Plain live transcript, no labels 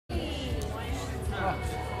You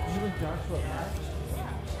and Joshua match?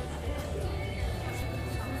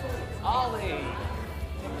 Ollie!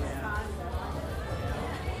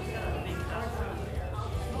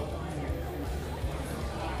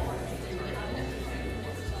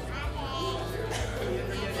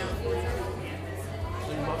 So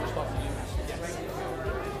you both respond to you?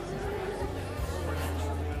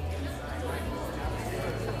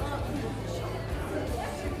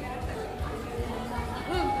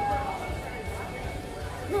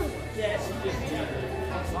 Yes.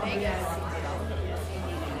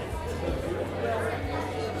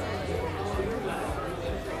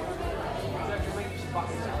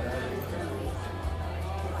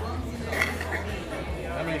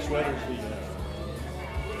 How many sweaters do you have?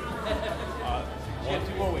 Yeah,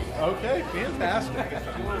 2 more weeks. Okay, fantastic.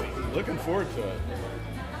 Looking forward to it.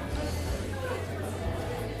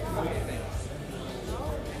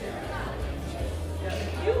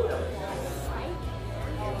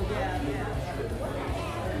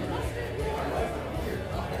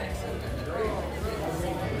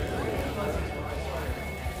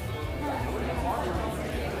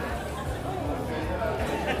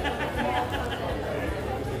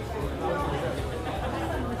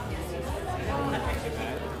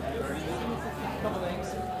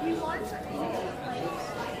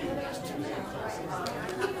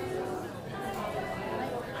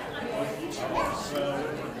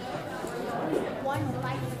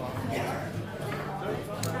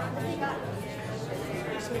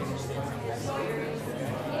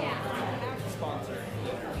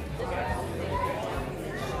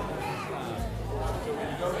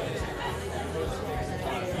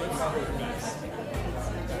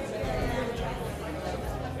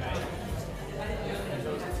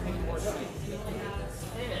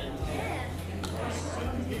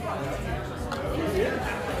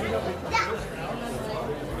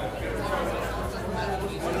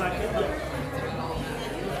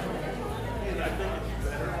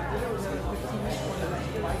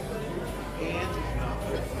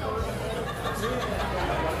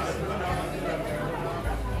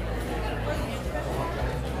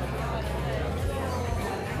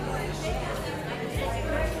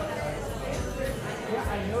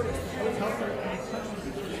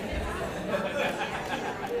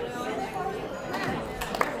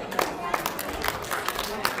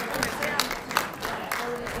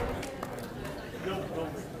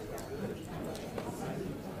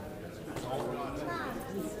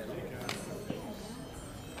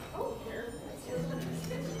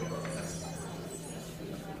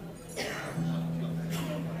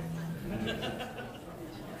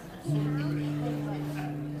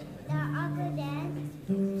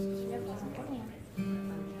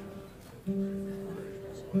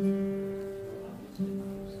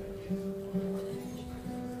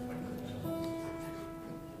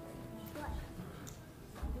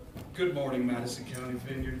 Good morning, Madison County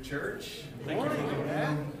Vineyard Church. Thank you for the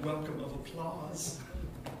warm welcome of applause.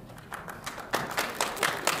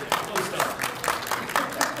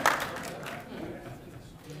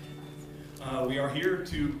 We are here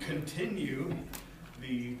to continue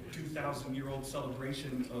the 2,000-year-old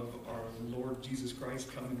celebration of our Lord Jesus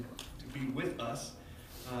Christ coming to be with us.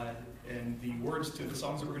 And the words to the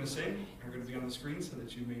songs that we're going to sing are going to be on the screen so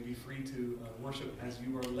that you may be free to worship as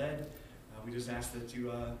you are led. We just ask that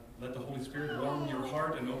you let the Holy Spirit warm your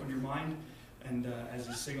heart and open your mind. And as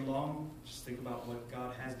you sing along, just think about what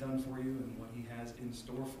God has done for you and what He has in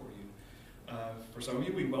store for you. For some of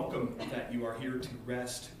you, we welcome that you are here to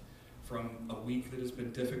rest from a week that has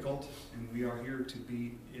been difficult. And we are here to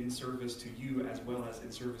be in service to you as well as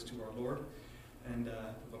in service to our Lord. And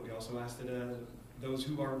but we also ask that those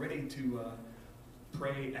who are ready to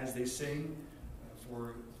pray as they sing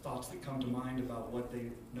for thoughts that come to mind about what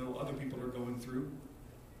they know other people are going through,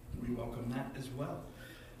 we welcome that as well.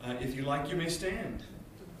 If you like, you may stand.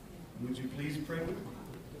 Would you please pray with me?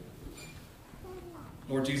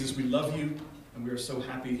 Lord Jesus, we love you, and we are so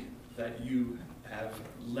happy that you have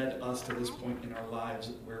led us to this point in our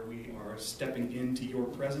lives where we are stepping into your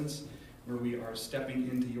presence, where we are stepping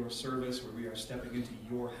into your service, where we are stepping into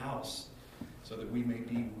your house, so that we may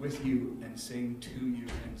be with you and sing to you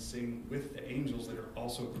and sing with the angels that are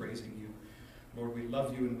also praising you. Lord, we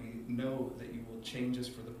love you and we know that you will change us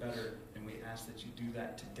for the better, and we ask that you do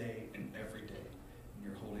that today and every day. In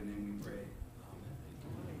your holy name we pray.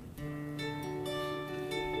 Amen.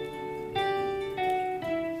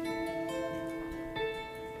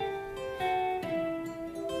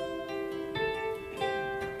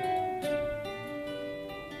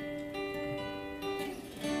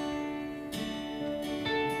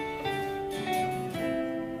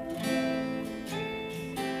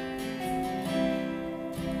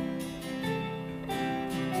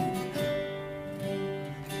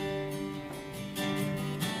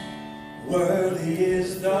 Worthy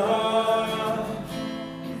is the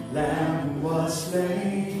Lamb who was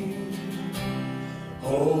slain.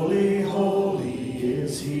 Holy, holy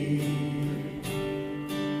is He.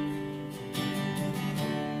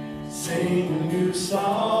 Sing a new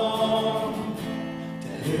song to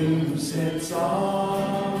Him who sits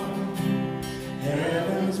on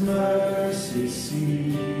heaven's mercy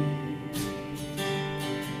seat.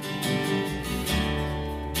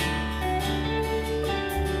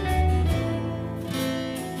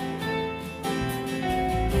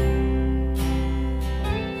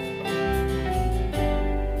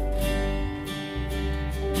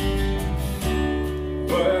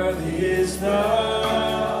 Worthy is the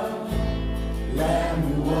Lamb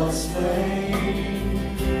who was slain.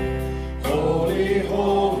 Holy,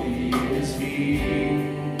 holy is He.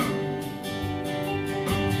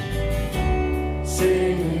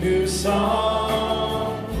 Sing a new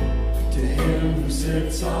song to Him who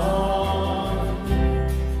sits on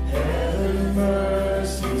heaven's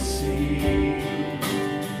mercy seat.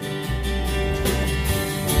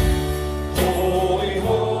 Holy,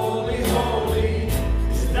 holy, holy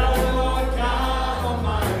is the Lord God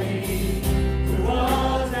Almighty, who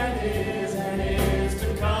was and is to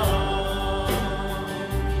come.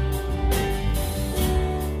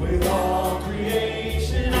 With all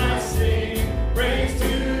creation I sing praise to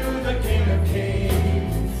the King of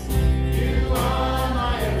Kings. You are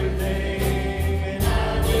my everything, and I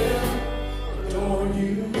will adore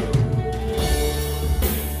you.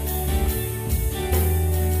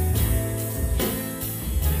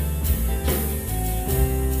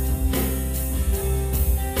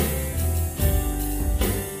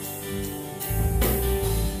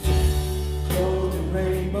 Clothed in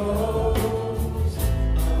rainbows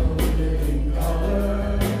of living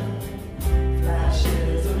color,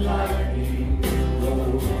 flashes of lightning,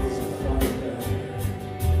 rolls of thunder.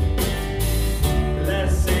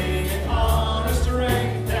 Blessing and honor,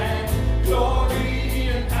 strength and glory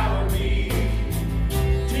empower me.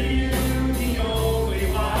 To you, the only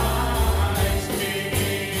wise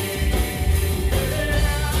King.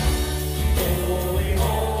 Holy,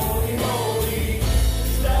 holy, holy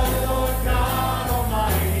is the Lord God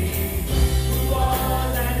Almighty, who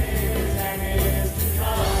was and is to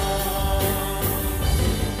come.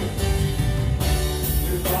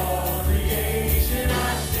 With all creation I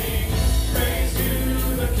sing praise to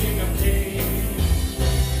the King of Kings.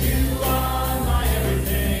 You are my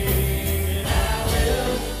everything, and I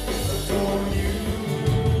will adore you.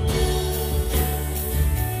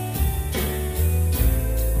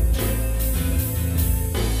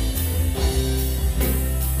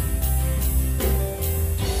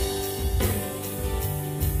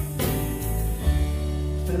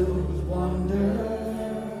 Filled with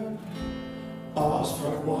wonder,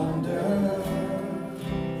 awestruck wonder,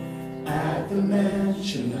 at the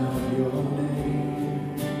mention of your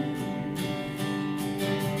name.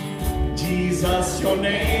 Jesus, your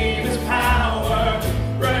name is power,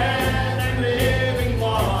 bread and living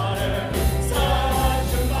water,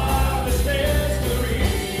 such a marvelous mystery.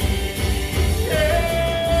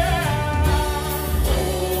 Yeah.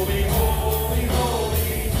 Holy, holy,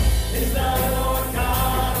 holy is the Lord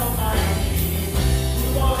God Almighty, who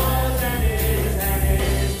was and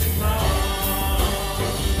is to come.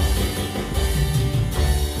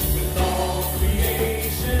 With all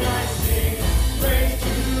creation I sing praise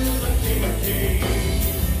to the King of Kings.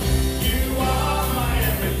 You are my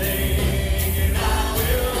everything, and I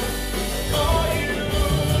will adore you.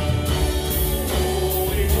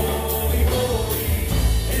 Holy, holy, holy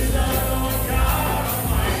is the Lord God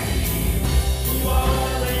Almighty, who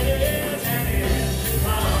was and is to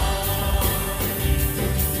come.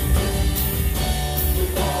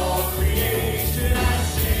 With all creation I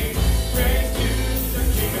sing praise to the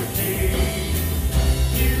King of Kings.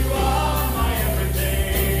 You are my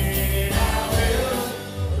everything, and I will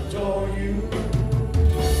adore you.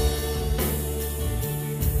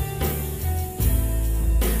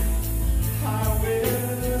 I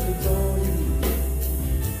will adore you.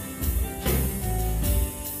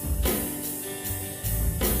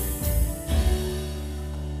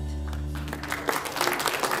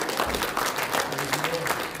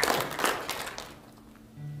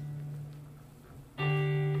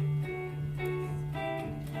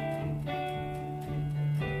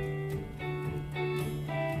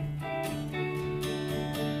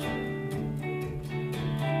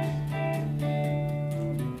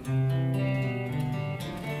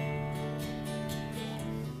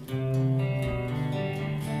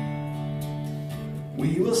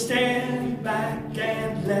 We will stand back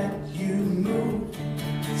and let you move.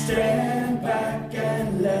 Stand back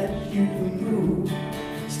and let you move.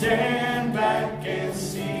 stand back and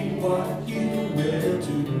see what you will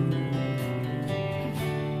do.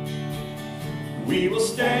 We will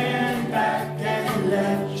stand back and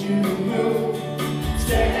let you move.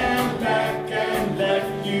 Stand back and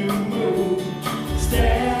let you move.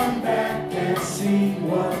 Stand back and see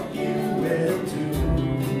what you will do.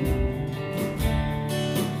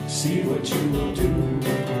 See what you will do.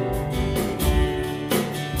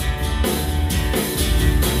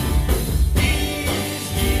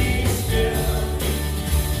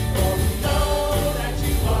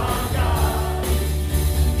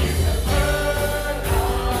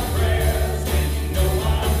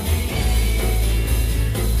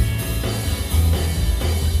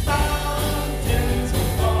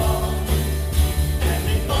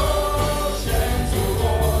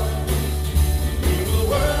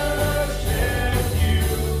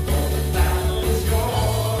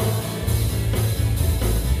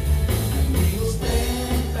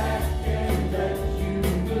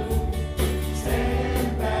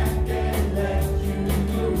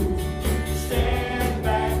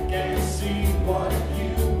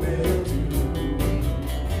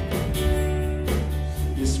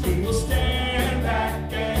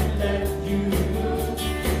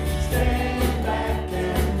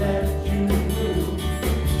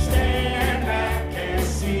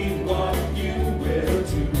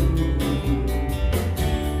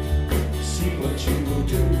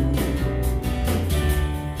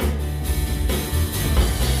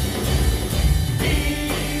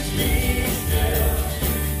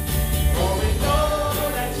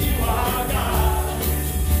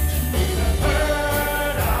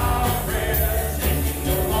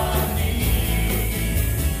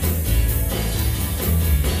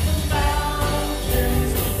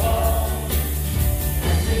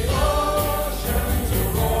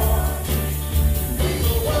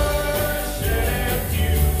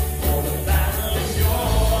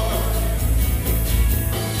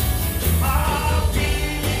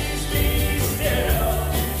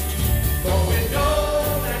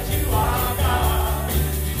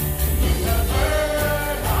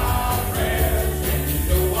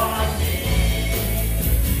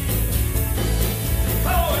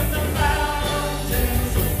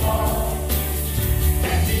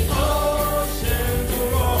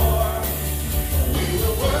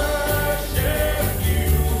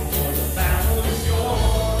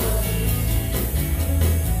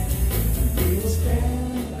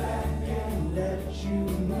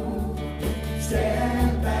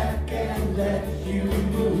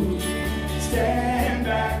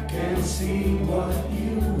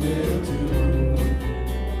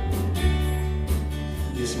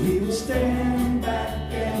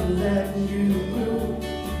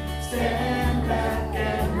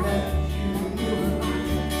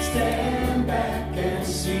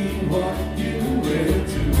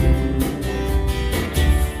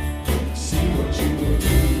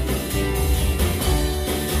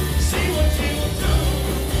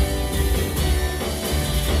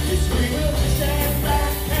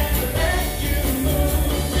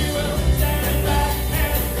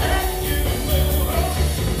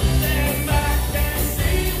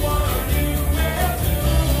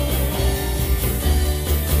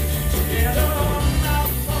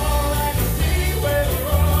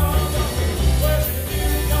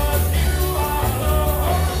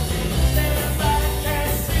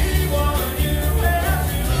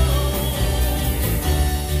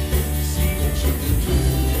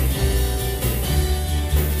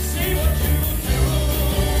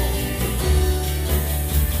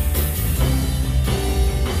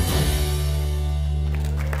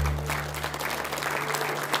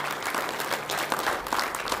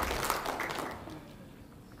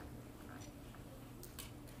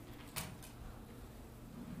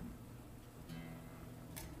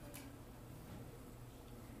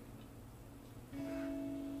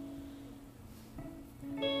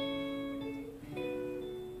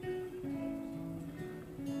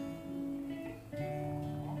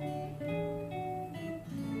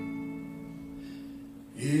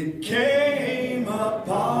 It came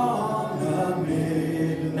upon a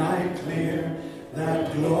midnight clear,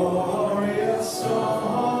 that glorious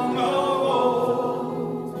song of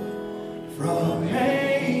old, from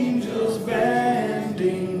angels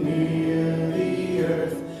bending near the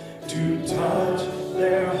earth to touch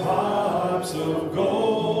their harps of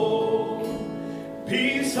gold.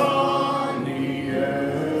 Peace on the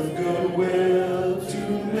earth, goodwill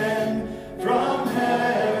to men, from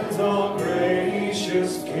heaven's all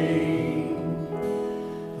gracious King.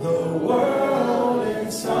 The world in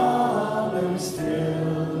solemn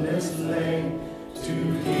stillness lay to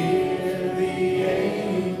hear the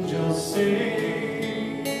angels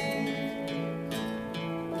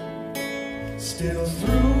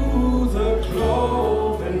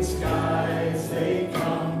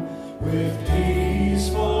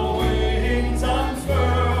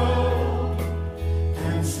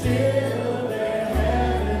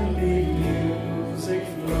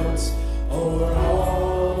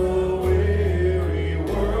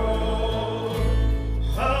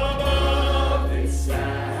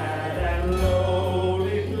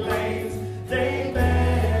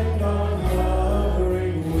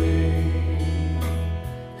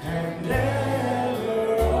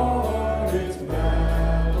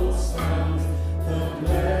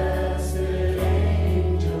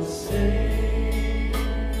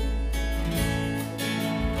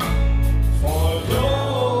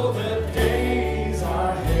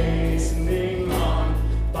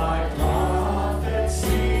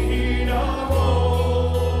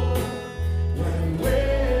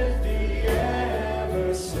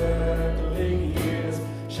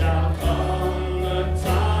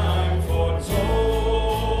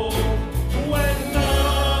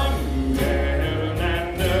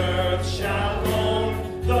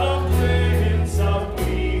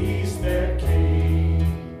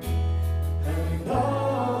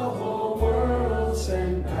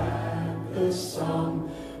joyous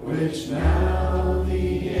song, which now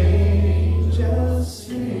the angels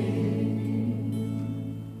sing.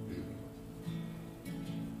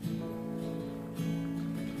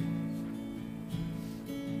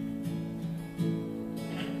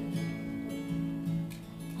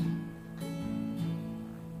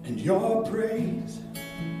 And your praise,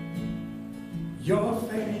 your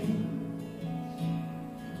fame,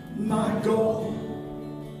 my goal,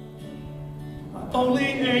 my only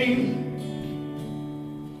aim.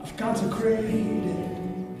 I've consecrated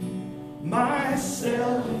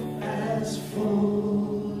myself as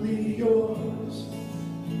fully yours,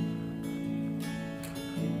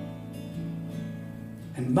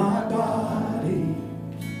 and my body,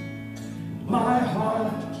 my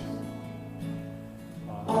heart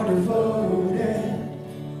are devoted,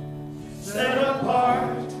 set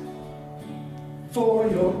apart for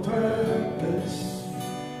your purpose,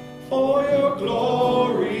 for your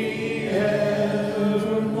glory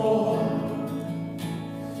evermore.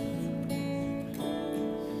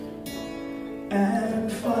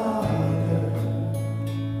 And Father,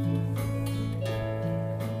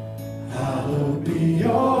 hallowed be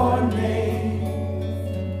your name.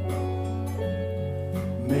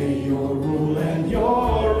 May your rule and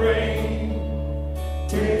your reign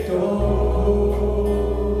take over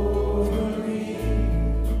me.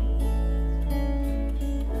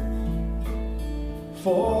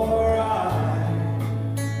 For I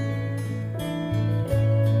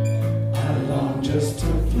long just to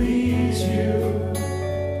please you,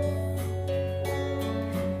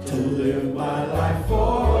 to live my life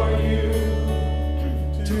for you,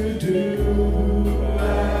 to do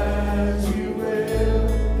as you will.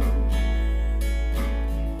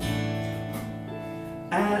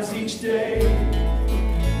 As each day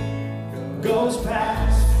goes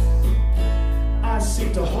past, I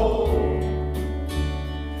seek to hold,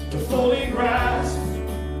 to fully grasp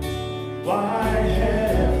why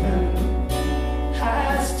heaven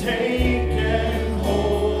has taken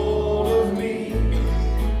hold of me.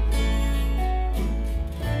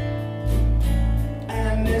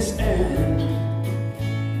 And this end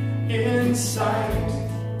in sight,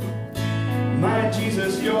 my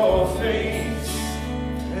Jesus, your face,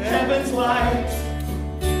 heaven's light,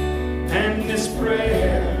 and this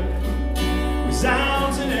prayer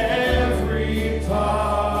resounds in every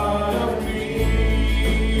part of me.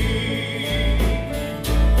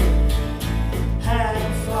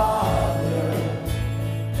 And Father,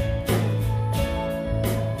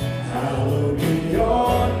 hallowed be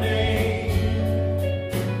your name.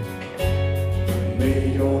 May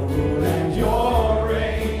your rule and your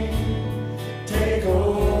reign take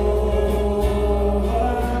over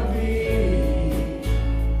me.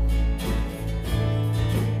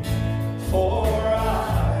 For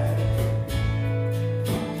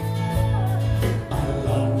I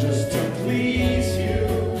long just to please you,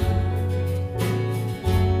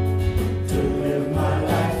 to live my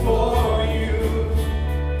life for you,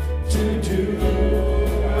 to do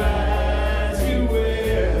as you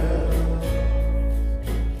will.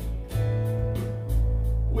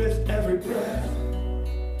 With every breath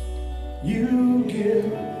you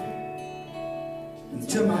give,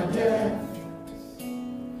 until my death,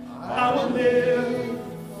 I will live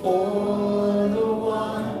for the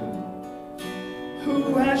one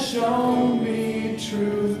who has shown me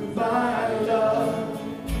truth by love.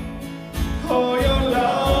 Oh, your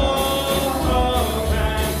love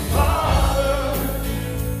and Father,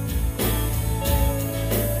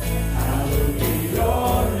 hallowed be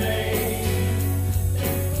your name.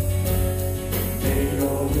 May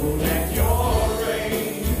your rule and your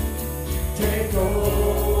reign take over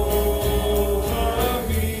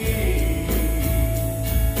me.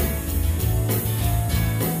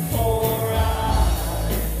 For I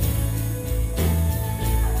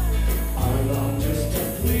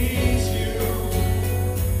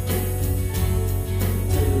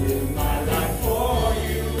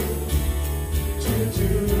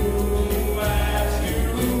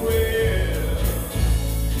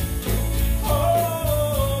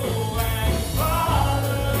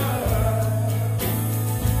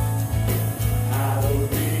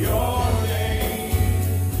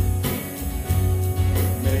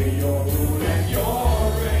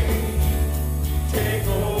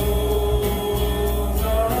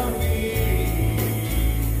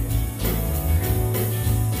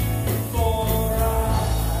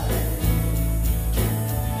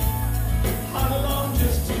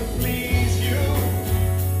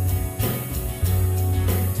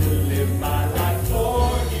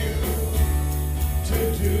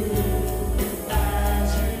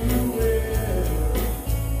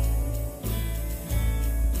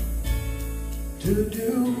to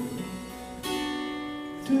do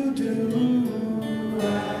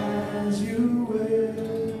as you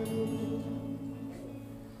will.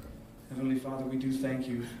 Heavenly Father, we do thank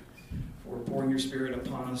you for pouring your Spirit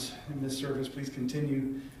upon us in this service. Please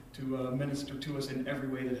continue to minister to us in every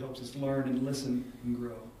way that helps us learn and listen and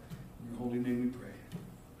grow. In your holy name we pray.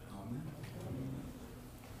 Amen.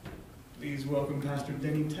 Please welcome Pastor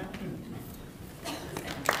Denny Tatman.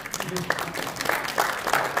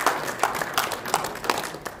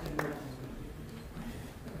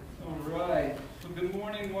 All right. Well, good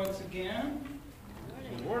morning once again.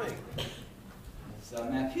 Good morning. As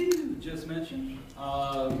Matthew just mentioned,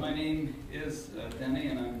 my name is Denny,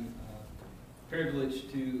 and I'm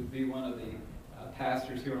privileged to be one of the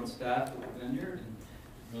pastors here on staff at the Vineyard. And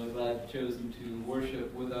I'm really glad you've chosen to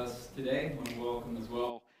worship with us today. I want to welcome as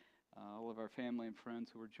well all of our family and friends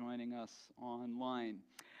who are joining us online.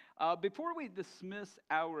 Before we dismiss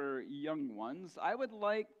our young ones, I would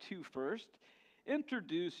like to first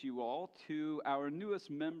introduce you all to our newest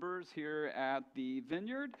members here at the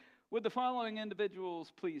Vineyard. Would the following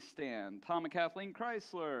individuals please stand? Tom and Kathleen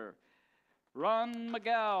Chrysler, Ron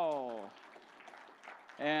McGow,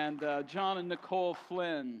 and John and Nicole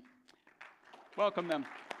Flynn. Welcome them.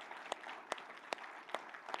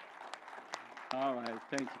 All right,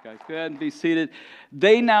 thank you guys. Go ahead and be seated.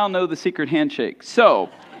 They now know the secret handshake. So,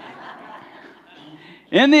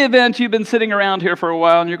 in the event you've been sitting around here for a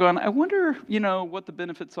while and you're going, I wonder, what the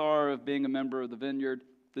benefits are of being a member of the Vineyard,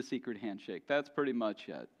 the secret handshake. That's pretty much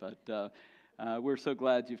it. But we're so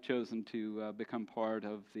glad you've chosen to become part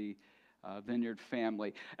of the Vineyard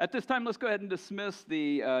family. At this time, let's go ahead and dismiss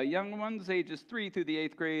the young ones, ages 3 through the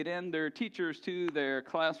 8th grade, and their teachers to their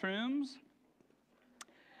classrooms.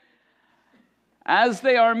 As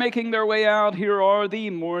they are making their way out, here are the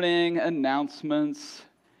morning announcements.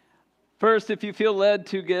 First, if you feel led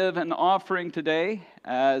to give an offering today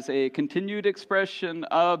as a continued expression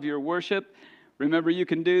of your worship, remember you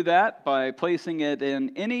can do that by placing it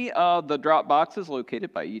in any of the drop boxes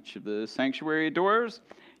located by each of the sanctuary doors.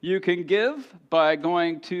 You can give by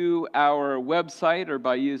going to our website or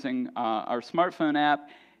by using our smartphone app,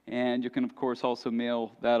 and you can, of course, also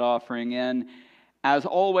mail that offering in. As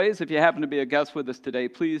always, if you happen to be a guest with us today,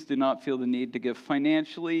 please do not feel the need to give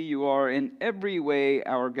financially. You are in every way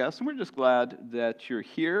our guest, and we're just glad that you're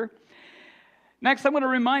here. Next, I want to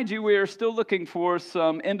remind you we are still looking for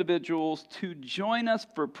some individuals to join us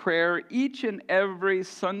for prayer each and every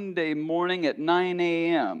Sunday morning at 9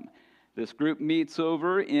 a.m. This group meets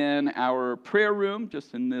over in our prayer room,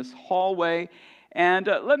 just in this hallway. And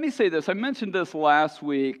let me say this, I mentioned this last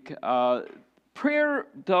week. Prayer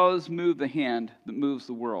does move the hand that moves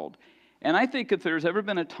the world. And I think if there's ever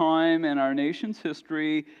been a time in our nation's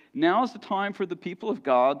history, now is the time for the people of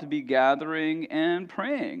God to be gathering and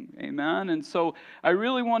praying. Amen? And so I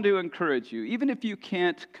really want to encourage you, even if you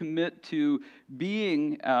can't commit to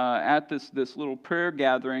being at this little prayer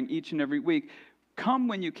gathering each and every week, come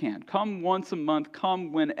when you can. Come once a month.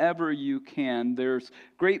 Come whenever you can. There's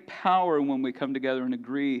great power when we come together and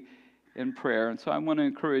agree in prayer. And so I want to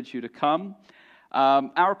encourage you to come.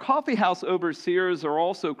 Our coffee house overseers are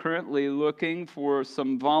also currently looking for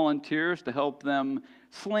some volunteers to help them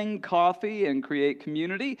sling coffee and create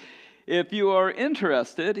community. If you are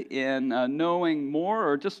interested in knowing more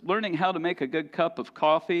or just learning how to make a good cup of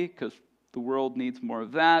coffee, because the world needs more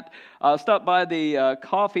of that, stop by the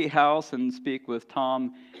coffee house and speak with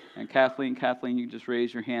Tom and Kathleen. Kathleen, you can just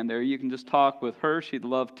raise your hand there. You can just talk with her. She'd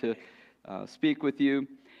love to speak with you.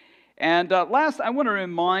 And last, I want to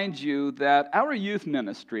remind you that our youth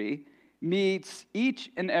ministry meets each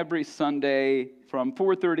and every Sunday from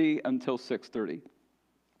 4:30 until 6:30.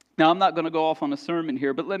 Now, I'm not going to go off on a sermon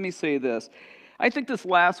here, but let me say this. I think this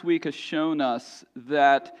last week has shown us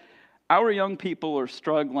that our young people are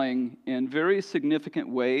struggling in very significant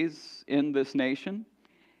ways in this nation.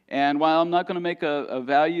 And while I'm not going to make a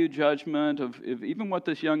value judgment of even what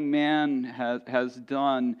this young man has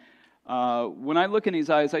done, when I look in his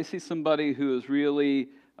eyes, I see somebody who is really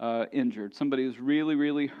injured, somebody who's really,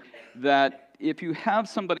 really hurt. That if you have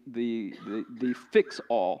somebody, the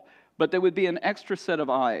fix-all, but there would be an extra set of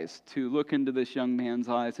eyes to look into this young man's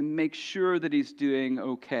eyes and make sure that he's doing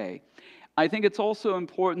okay. I think it's also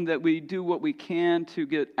important that we do what we can to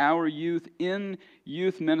get our youth in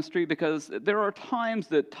youth ministry, because there are times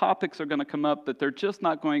that topics are going to come up that they're just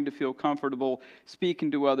not going to feel comfortable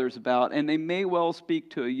speaking to others about, and they may well speak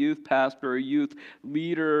to a youth pastor or a youth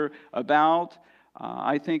leader about.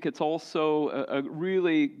 I think it's also a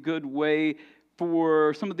really good way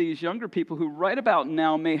for some of these younger people who right about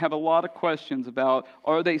now may have a lot of questions about,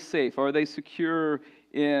 are they safe? Are they secure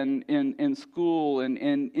in school and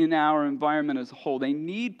in our environment as a whole. They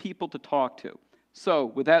need people to talk to. So,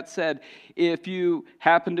 with that said, if you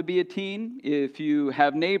happen to be a teen, if you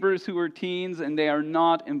have neighbors who are teens and they are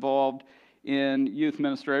not involved in youth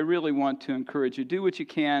ministry, I really want to encourage you, do what you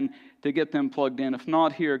can to get them plugged in. If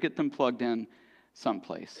not here, get them plugged in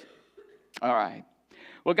someplace. All right.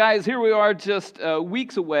 Well, guys, here we are just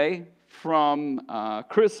weeks away from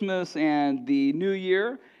Christmas and the New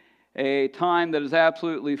Year, a time that is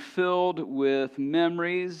absolutely filled with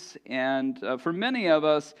memories, and for many of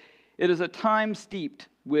us, it is a time steeped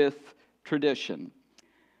with tradition,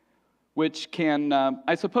 which can,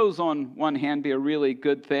 I suppose, on one hand, be a really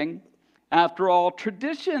good thing. After all,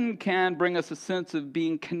 tradition can bring us a sense of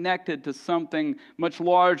being connected to something much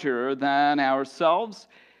larger than ourselves.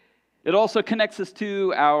 It also connects us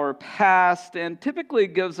to our past and typically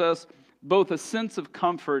gives us both a sense of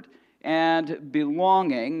comfort and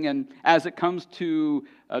belonging. And as it comes to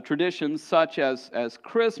traditions such as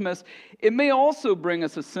Christmas, it may also bring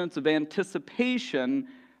us a sense of anticipation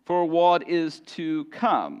for what is to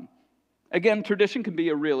come. Again, tradition can be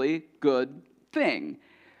a really good thing.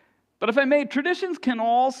 But if I may, traditions can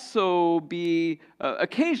also be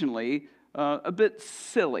occasionally a bit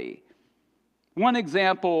silly. One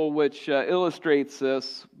example which illustrates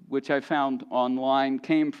this, which I found online,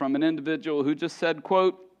 came from an individual who just said,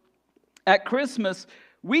 quote, "At Christmas,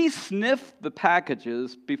 we sniff the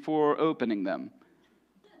packages before opening them.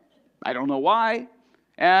 I don't know why.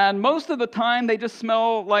 And most of the time, they just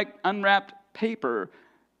smell like unwrapped paper.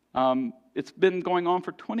 It's been going on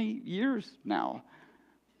for 20 years now."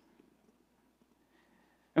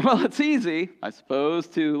 Well, it's easy, I suppose,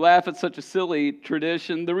 to laugh at such a silly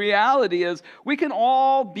tradition. The reality is we can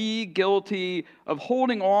all be guilty of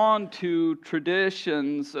holding on to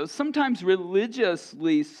traditions, sometimes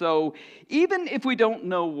religiously so, even if we don't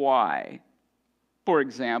know why. For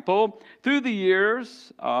example, through the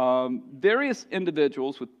years, various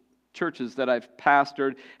individuals with churches that I've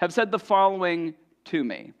pastored have said the following to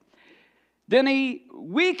me. "Denny,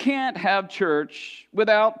 we can't have church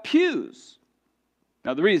without pews."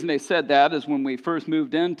 Now, the reason they said that is when we first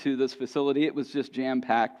moved into this facility, it was just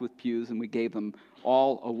jam-packed with pews, and we gave them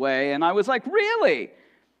all away. And I was like, really?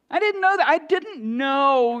 I didn't know that. I didn't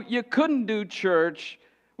know you couldn't do church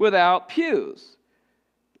without pews.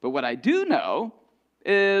 But what I do know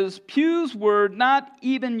is pews were not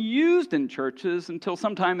even used in churches until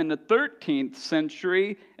sometime in the 13th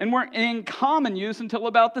century, and weren't in common use until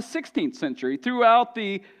about the 16th century, throughout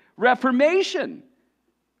the Reformation.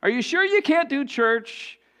 Are you sure you can't do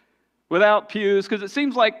church without pews? Because it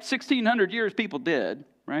seems like 1,600 years people did,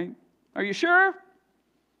 right? Are you sure?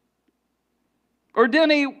 Or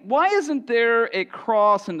Denny, why isn't there a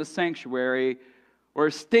cross in the sanctuary or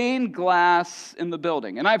stained glass in the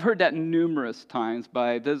building? And I've heard that numerous times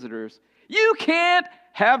by visitors. You can't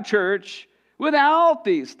have church without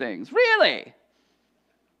these things. Really?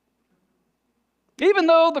 Even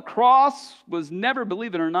though the cross was never,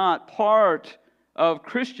 believe it or not, part of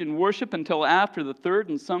Christian worship until after the 3rd,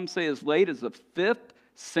 and some say as late as the 5th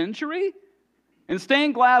century. And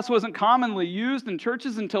stained glass wasn't commonly used in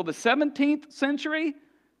churches until the 17th century.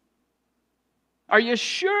 Are you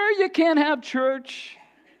sure you can't have church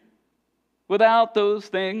without those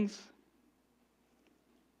things?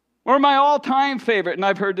 Or my all-time favorite, and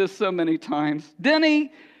I've heard this so many times,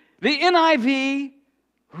 Denny, the NIV,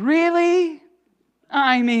 really?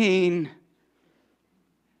 I mean,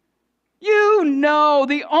 you know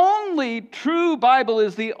the only true Bible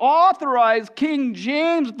is the authorized King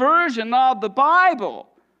James Version of the Bible.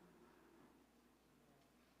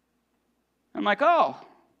 I'm like, oh.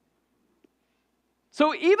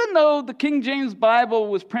 So even though the King James Bible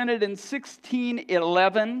was printed in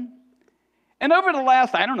 1611, and over the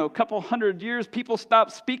last, couple hundred years, people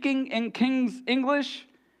stopped speaking in King's English,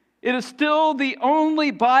 it is still the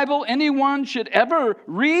only Bible anyone should ever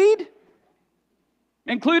read.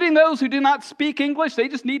 Including those who do not speak English, they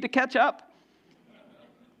just need to catch up.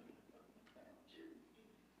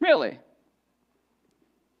 Really?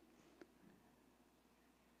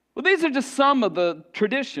 Well, these are just some of the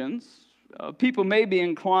traditions people may be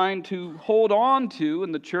inclined to hold on to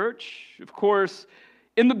in the church. Of course,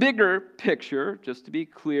 in the bigger picture, just to be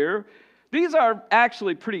clear, these are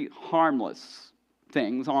actually pretty harmless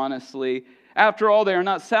things, honestly. After all, they are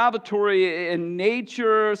not salvatory in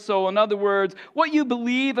nature. So in other words, what you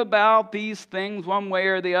believe about these things one way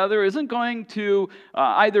or the other isn't going to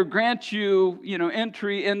either grant you,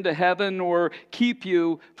 entry into heaven or keep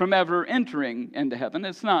you from ever entering into heaven.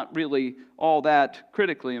 It's not really all that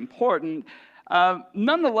critically important.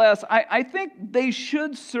 Nonetheless, I think they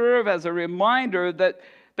should serve as a reminder that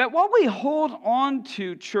that what we hold on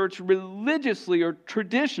to, church, religiously or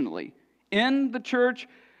traditionally in the church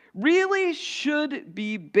really should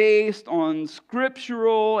be based on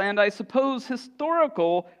scriptural and, I suppose,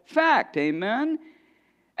 historical fact. Amen?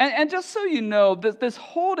 And just so you know, this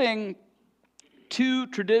holding to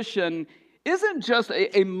tradition isn't just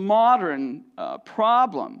a modern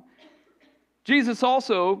problem. Jesus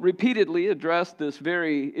also repeatedly addressed this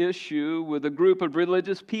very issue with a group of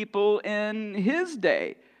religious people in his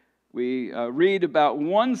day. We read about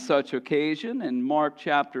one such occasion in Mark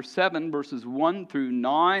chapter 7, verses 1 through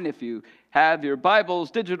 9. If you have your Bibles,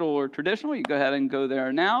 digital or traditional, you go ahead and go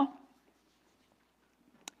there now.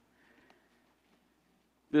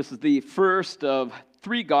 This is the first of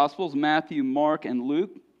three Gospels, Matthew, Mark, and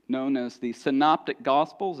Luke, known as the Synoptic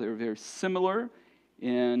Gospels. They're very similar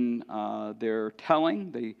in their telling.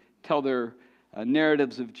 They tell their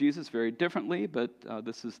narratives of Jesus very differently, but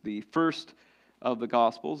this is the first of the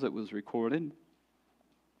Gospels that was recorded.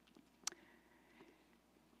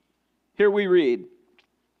 Here we read,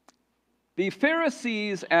 "The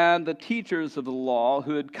Pharisees and the teachers of the law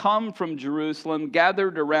who had come from Jerusalem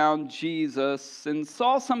gathered around Jesus and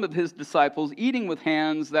saw some of his disciples eating with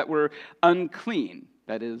hands that were unclean,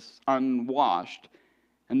 that is, unwashed.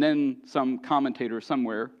 And then some commentator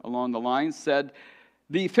somewhere along the line said,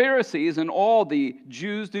 'The Pharisees and all the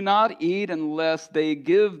Jews do not eat unless they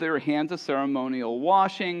give their hands a ceremonial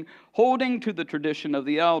washing, holding to the tradition of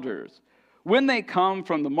the elders. When they come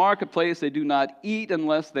from the marketplace, they do not eat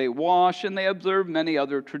unless they wash, and they observe many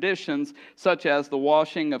other traditions, such as the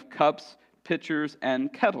washing of cups, pitchers,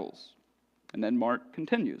 and kettles.'" And then Mark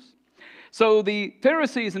continues. "So the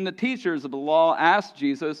Pharisees and the teachers of the law asked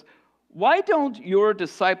Jesus, 'Why don't your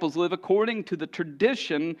disciples live according to the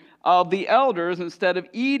tradition of the elders instead of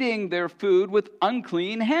eating their food with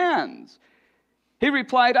unclean hands?' He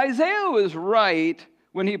replied, 'Isaiah was right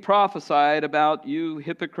when he prophesied about you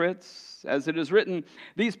hypocrites, as it is written,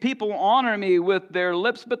 these people honor me with their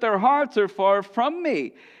lips, but their hearts are far from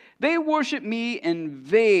me. They worship me in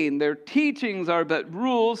vain. Their teachings are but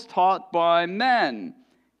rules taught by men.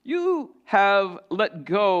 You have let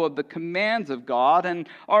go of the commands of God and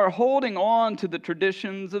are holding on to the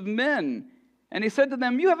traditions of men.' And he said to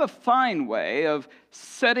them, 'You have a fine way of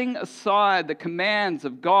setting aside the commands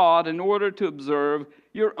of God in order to observe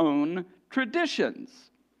your own traditions.'"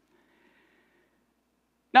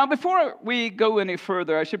 Now, before we go any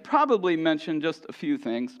further, I should probably mention just a few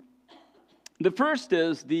things. The first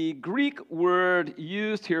is the Greek word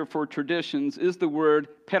used here for traditions is the word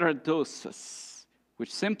paradosis,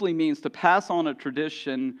 which simply means to pass on a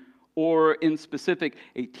tradition or, in specific,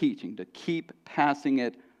 a teaching, to keep passing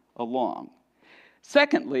it along.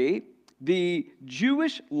 Secondly, the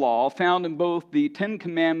Jewish law found in both the Ten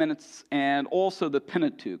Commandments and also the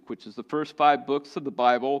Pentateuch, which is the first 5 books of the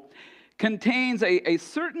Bible, contains a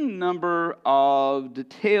certain number of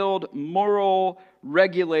detailed moral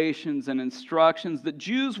regulations and instructions that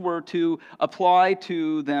Jews were to apply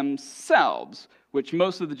to themselves, which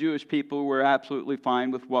most of the Jewish people were absolutely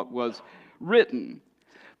fine with what was written.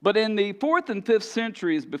 But in the 4th and 5th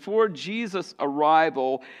centuries before Jesus'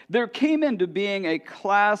 arrival, there came into being a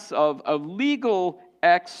class of legal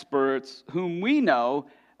experts whom we know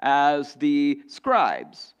as the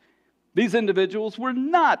scribes. These individuals were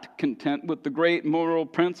not content with the great moral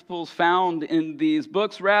principles found in these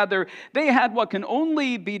books. Rather, they had what can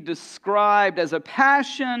only be described as a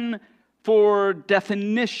passion for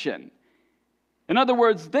definition. In other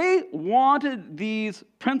words, they wanted these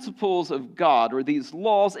principles of God, or these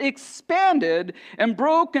laws, expanded and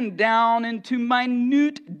broken down into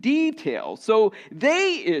minute detail. So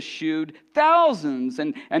they issued thousands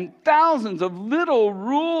and thousands of little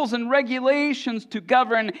rules and regulations to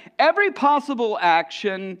govern every possible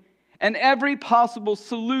action and every possible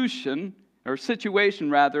solution, or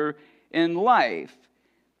situation rather, in life.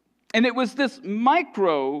 And it was this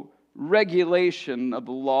micro regulation of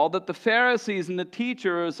the law that the Pharisees and the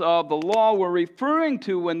teachers of the law were referring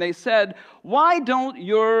to when they said, "Why don't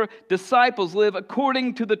your disciples live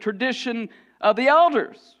according to the tradition of the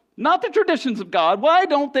elders?" Not the traditions of God. Why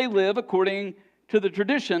don't they live according to the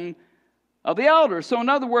tradition of the elders? So in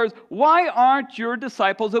other words, why aren't your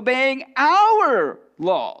disciples obeying our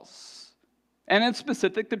laws? And in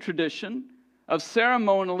specific, the tradition of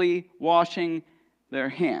ceremonially washing their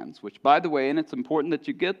hands, which, by the way, and it's important that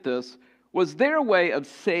you get this, was their way of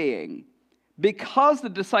saying, because the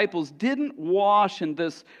disciples didn't wash in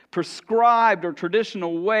this prescribed or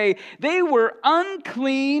traditional way, they were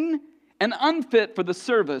unclean and unfit for the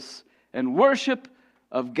service and worship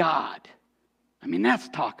of God. I mean, that's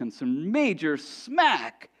talking some major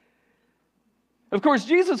smack. Of course,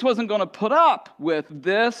 Jesus wasn't going to put up with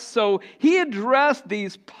this, so he addressed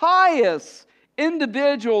these pious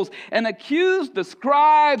individuals and accused the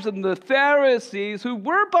scribes and the Pharisees, who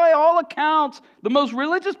were by all accounts the most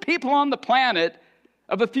religious people on the planet,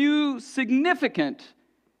 of a few significant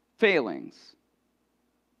failings.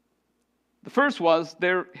 The first was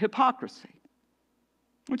their hypocrisy.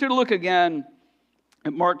 I want you to look again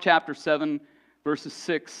at Mark chapter 7, verses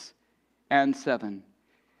 6 and 7.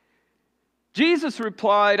 Jesus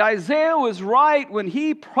replied, Isaiah was right when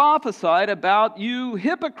he prophesied about you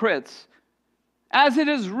hypocrites. As it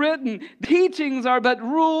is written, teachings are but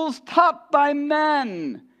rules taught by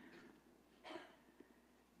men.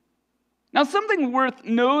 Now, something worth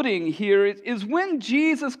noting here is when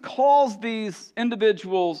Jesus calls these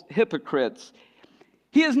individuals hypocrites,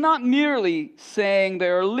 he is not merely saying they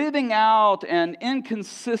are living out an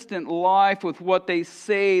inconsistent life with what they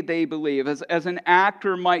say they believe, as an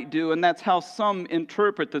actor might do, and that's how some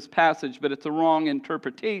interpret this passage, but it's a wrong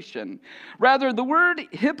interpretation. Rather, the word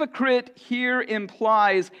hypocrite here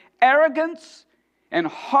implies arrogance and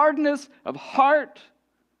hardness of heart,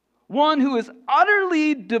 one who is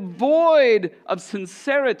utterly devoid of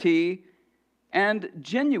sincerity and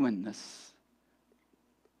genuineness.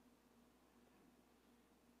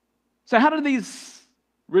 So how do these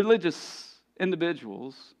religious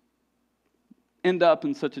individuals end up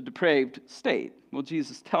in such a depraved state? Well,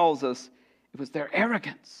 Jesus tells us it was their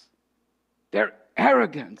arrogance. Their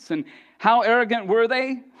arrogance. And how arrogant were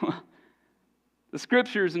they? The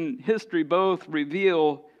scriptures and history both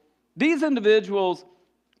reveal these individuals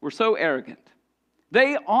were so arrogant.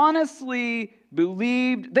 They honestly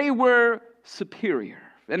believed they were superior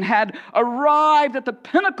and had arrived at the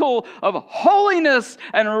pinnacle of holiness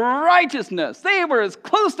and righteousness. They were as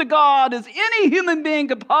close to God as any human being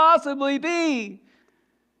could possibly be.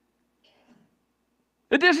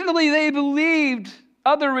 Additionally, they believed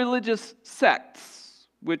other religious sects,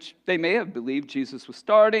 which they may have believed Jesus was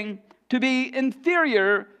starting, to be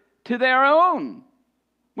inferior to their own,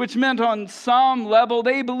 which meant on some level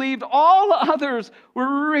they believed all others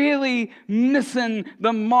were really missing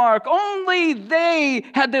the mark. Only they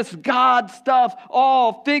had this God stuff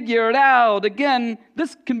all figured out. Again,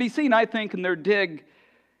 this can be seen, I think, in their dig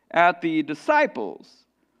at the disciples.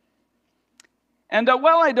 And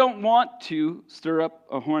while I don't want to stir up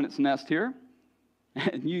a hornet's nest here,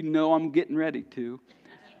 and you know I'm getting ready to,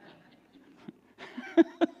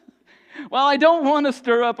 while I don't want to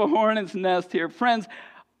stir up a hornet's nest here, friends,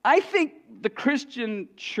 I think the Christian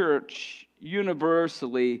church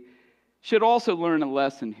universally should also learn a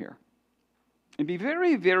lesson here and be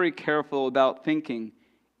very, very careful about thinking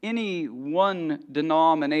any one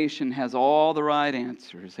denomination has all the right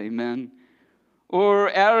answers, amen? Or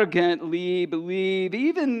arrogantly believe,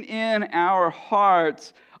 even in our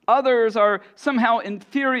hearts, others are somehow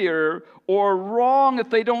inferior or wrong if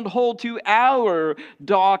they don't hold to our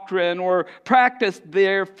doctrine or practice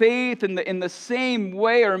their faith in the same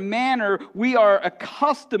way or manner we are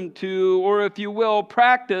accustomed to, or if you will,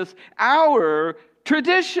 practice our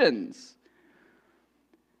traditions.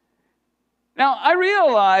 Now, I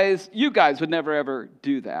realize you guys would never ever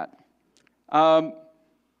do that. But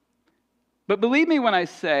believe me when I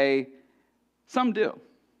say some do.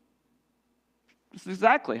 This is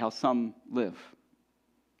exactly how some live.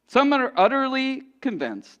 Some are utterly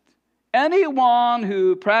convinced anyone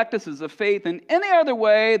who practices a faith in any other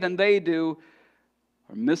way than they do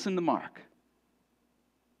are missing the mark.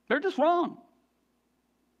 They're just wrong.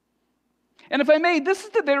 And if I may, this is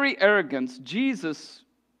the very arrogance Jesus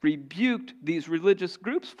rebuked these religious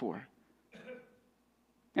groups for.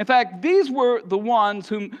 In fact, these were the ones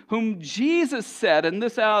whom Jesus said, and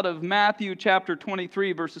this out of Matthew chapter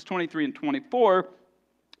 23, verses 23 and 24,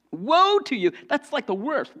 woe to you. That's like the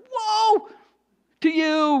worst. Woe to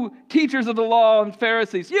you, teachers of the law and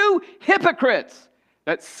Pharisees, you hypocrites.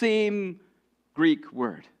 That same Greek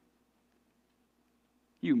word.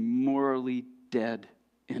 You morally dead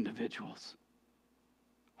individuals.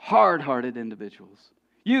 Hard-hearted individuals.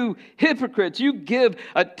 You hypocrites, you give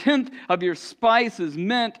 1/10 of your spices,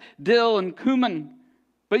 mint, dill, and cumin.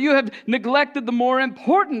 But you have neglected the more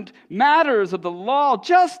important matters of the law,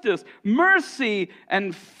 justice, mercy,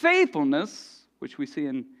 and faithfulness, which we see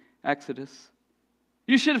in Exodus.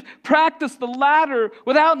 You should have practiced the latter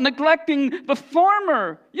without neglecting the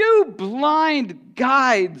former. You blind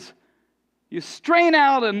guides. You strain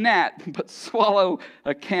out a gnat, but swallow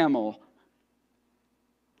a camel.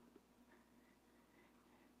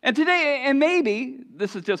 And today, and maybe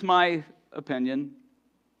this is just my opinion,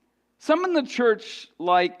 some in the church,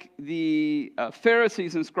 like the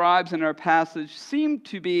Pharisees and scribes in our passage, seem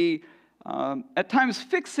to be at times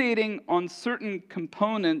fixating on certain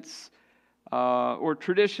components or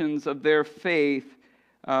traditions of their faith,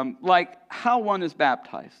 like how one is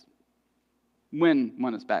baptized, when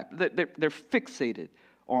one is baptized. They're fixated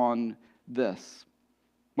on this.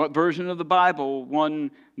 What version of the Bible one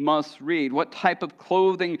must read, what type of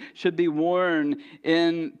clothing should be worn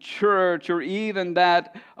in church, or even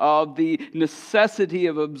that of the necessity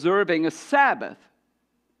of observing a Sabbath.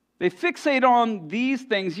 They fixate on these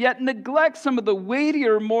things, yet neglect some of the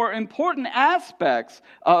weightier, more important aspects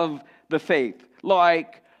of the faith,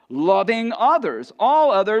 like loving others, all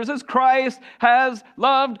others as Christ has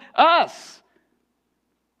loved us.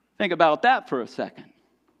 Think about that for a second.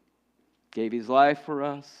 Gave his life for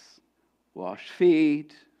us, washed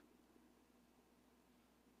feet,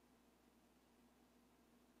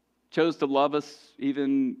 chose to love us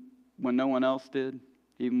even when no one else did,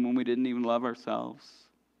 even when we didn't even love ourselves.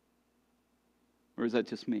 Or is that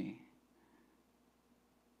just me?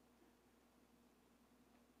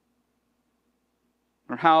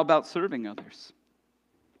 Or how about serving others?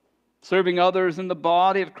 Serving others in the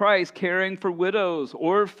body of Christ, caring for widows,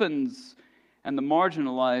 orphans, and the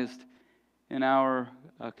marginalized in our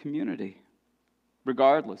community,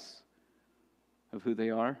 regardless of who they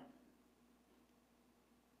are,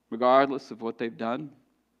 regardless of what they've done,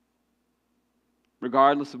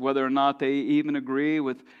 regardless of whether or not they even agree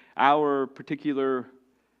with our particular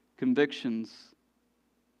convictions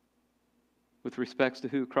with respects to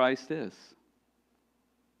who Christ is.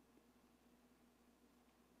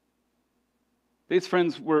 These,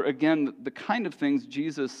 friends, were, again, the kind of things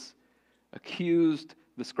Jesus accused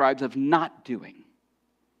the scribes of not doing.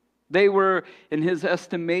 They were, in his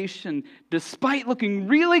estimation, despite looking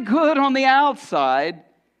really good on the outside,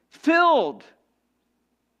 filled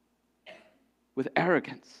with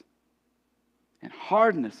arrogance and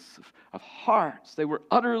hardness of hearts. They were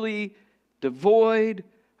utterly devoid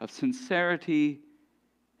of sincerity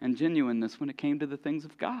and genuineness when it came to the things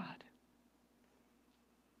of God.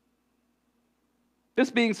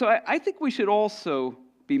 This being so, I think we should also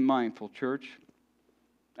be mindful, church,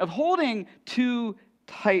 of holding too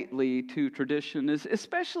tightly to tradition,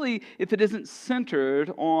 especially if it isn't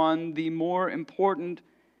centered on the more important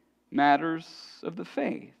matters of the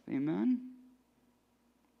faith. Amen?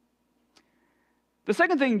 The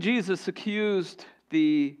second thing Jesus accused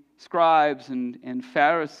the scribes and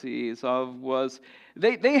Pharisees of was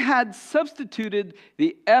they had substituted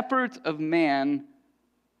the efforts of man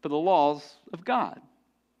for the laws of God.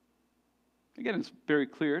 Again, it's very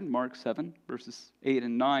clear in Mark 7, verses 8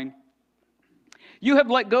 and 9. You have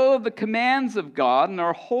let go of the commands of God and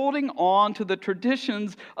are holding on to the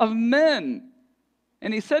traditions of men.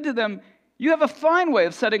 And he said to them, you have a fine way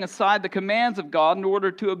of setting aside the commands of God in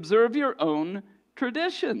order to observe your own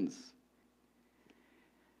traditions.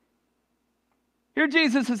 Here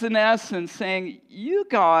Jesus is in essence saying, you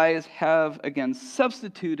guys have again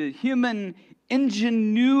substituted human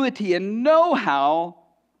ingenuity and know-how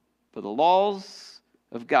for the laws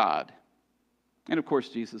of God. And of course,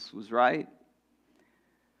 Jesus was right.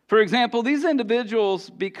 For example, these individuals,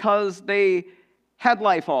 because they had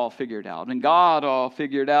life all figured out and God all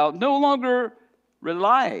figured out, no longer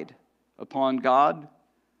relied upon God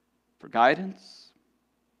for guidance.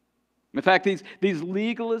 In fact, these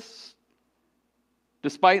legalists,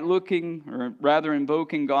 despite looking, or rather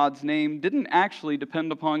invoking God's name, didn't actually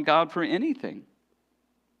depend upon God for anything.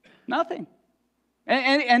 Nothing.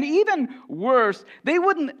 And even worse, they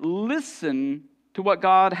wouldn't listen to what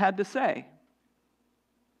God had to say.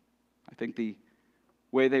 I think the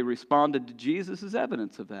way they responded to Jesus is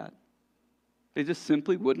evidence of that. They just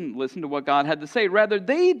simply wouldn't listen to what God had to say. Rather,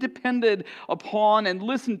 they depended upon and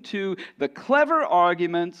listened to the clever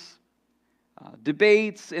arguments,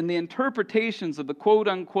 debates, and the interpretations of the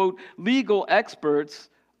quote-unquote legal experts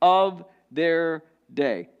of their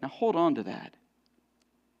day. Now, hold on to that.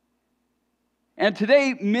 And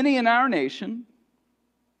today, many in our nation,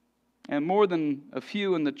 and more than a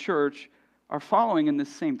few in the church, are following in this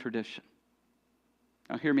same tradition.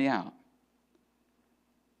 Now, hear me out.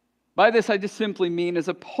 By this, I just simply mean, as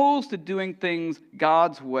opposed to doing things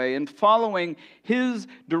God's way and following His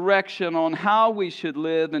direction on how we should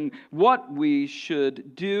live and what we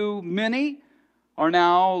should do, many are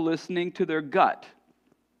now listening to their gut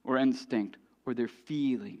or instinct or their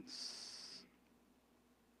feelings.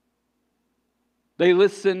 They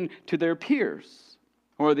listen to their peers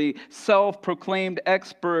or the self-proclaimed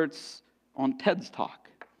experts on TED's Talk.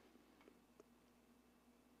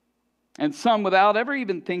 And some, without ever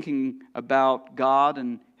even thinking about God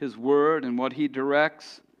and His Word and what He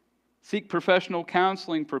directs, seek professional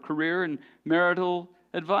counseling for career and marital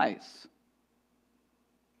advice.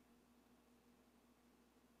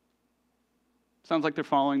 Sounds like they're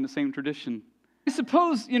following the same tradition. I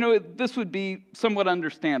suppose, this would be somewhat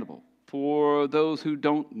understandable for those who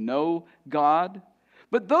don't know God,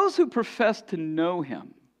 but those who profess to know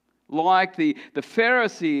Him, like the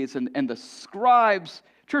Pharisees and the scribes,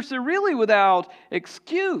 church, they're really without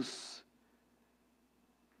excuse.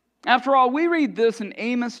 After all, we read this in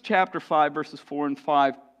Amos chapter 5, verses 4 and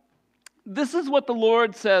 5. This is what the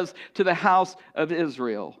Lord says to the house of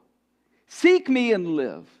Israel. Seek me and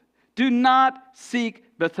live. Do not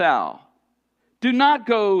seek Bethel. Do not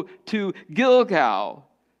go to Gilgal.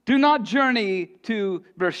 Do not journey to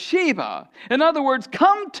Beersheba. In other words,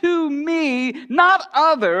 come to me, not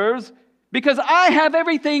others, because I have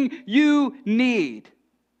everything you need.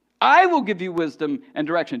 I will give you wisdom and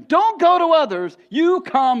direction. Don't go to others. You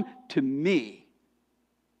come to me.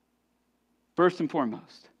 First and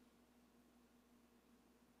foremost.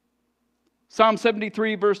 Psalm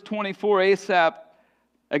 73, verse 24, Asaph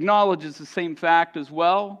acknowledges the same fact as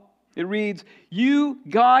well. It reads, you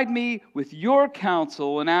guide me with your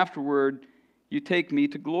counsel, and afterward you take me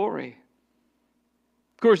to glory.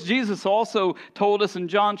 Of course, Jesus also told us in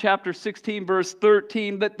John chapter 16, verse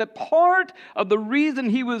 13, that the part of the reason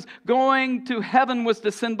He was going to heaven was to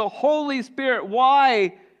send the Holy Spirit.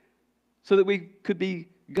 Why? So that we could be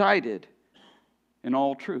guided in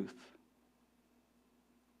all truth.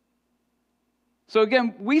 So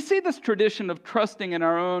again, we see this tradition of trusting in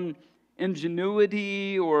our own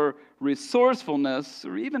ingenuity or resourcefulness,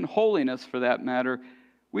 or even holiness for that matter.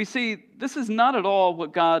 We see this is not at all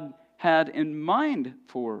what God had in mind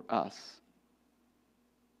for us.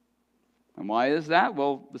 And why is that?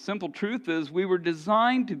 Well, the simple truth is we were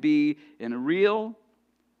designed to be in a real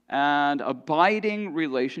and abiding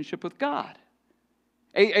relationship with God.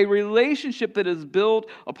 A relationship that is built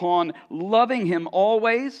upon loving Him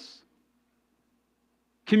always,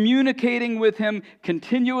 communicating with Him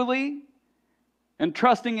continually, and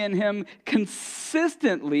trusting in Him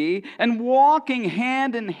consistently, and walking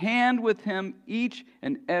hand in hand with Him each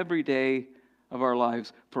and every day of our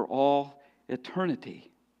lives for all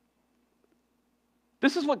eternity.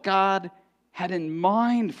 This is what God had in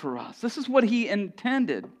mind for us. This is what He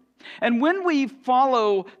intended. And when we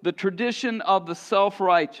follow the tradition of the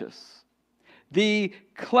self-righteous, the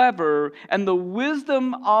clever, and the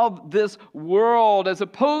wisdom of this world, as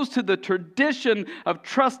opposed to the tradition of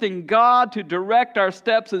trusting God to direct our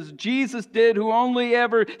steps as Jesus did, who only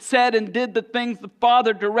ever said and did the things the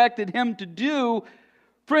Father directed Him to do,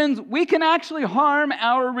 friends, we can actually harm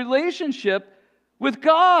our relationship with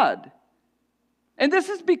God. And this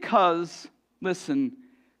is because, listen,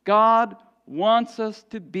 God wants us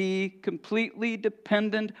to be completely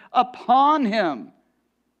dependent upon Him.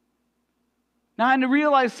 Now, I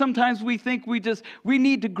realize sometimes we think we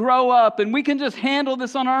need to grow up and we can just handle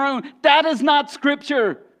this on our own. That is not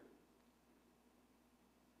Scripture.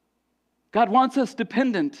 God wants us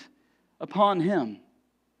dependent upon Him,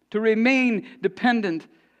 to remain dependent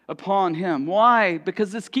upon Him. Why?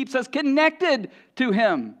 Because this keeps us connected to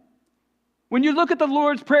Him. When you look at the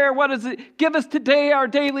Lord's Prayer, what is it? Give us today our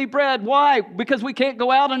daily bread. Why? Because we can't go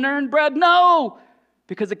out and earn bread? No!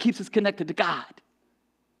 Because it keeps us connected to God.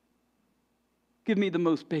 Give me the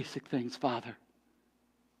most basic things, Father.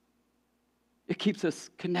 It keeps us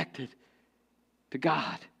connected to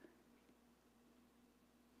God.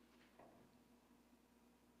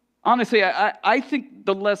 Honestly, I think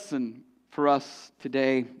the lesson for us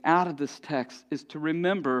today out of this text is to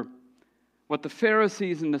remember what the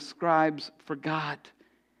Pharisees and the scribes forgot.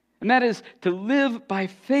 And that is to live by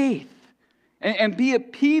faith and be a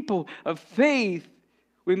people of faith.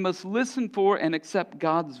 We must listen for and accept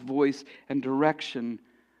God's voice and direction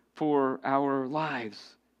for our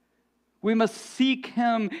lives. We must seek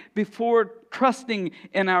Him before trusting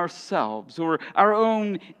in ourselves or our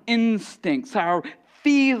own instincts, our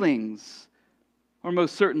feelings, or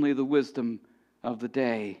most certainly the wisdom of the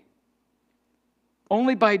day.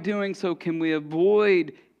 Only by doing so can we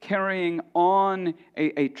avoid carrying on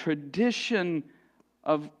a tradition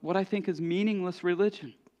of what I think is meaningless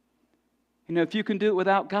religion. If you can do it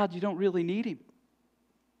without God, you don't really need Him.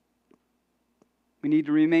 We need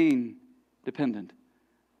to remain dependent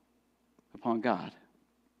upon God.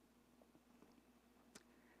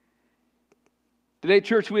 Today,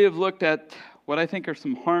 church, we have looked at what I think are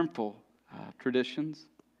some harmful traditions.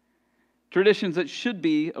 Traditions that should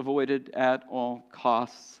be avoided at all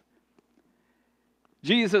costs.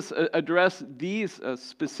 Jesus addressed these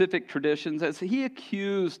specific traditions as He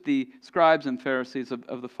accused the scribes and Pharisees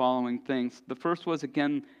of the following things. The first was,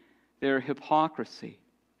 again, their hypocrisy,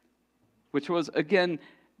 which was, again,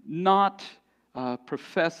 not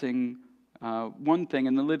professing one thing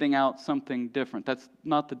and then living out something different. That's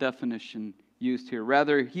not the definition used here.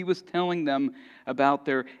 Rather, he was telling them about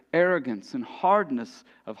their arrogance and hardness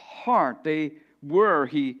of heart. They were,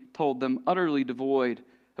 he told them, utterly devoid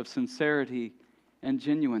of sincerity and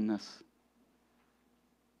genuineness.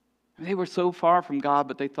 They were so far from God,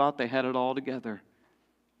 but they thought they had it all together.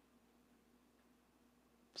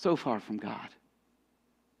 So far from God.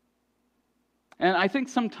 And I think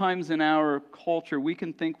sometimes in our culture, we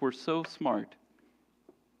can think we're so smart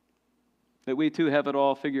that we too have it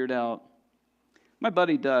all figured out. My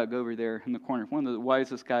buddy Doug over there in the corner, one of the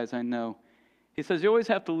wisest guys I know, he says, you always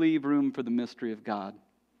have to leave room for the mystery of God.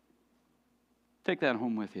 Take that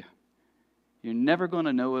home with you. You're never going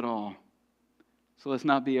to know it all. So let's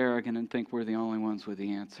not be arrogant and think we're the only ones with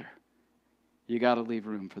the answer. You got to leave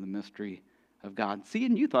room for the mystery of God. See,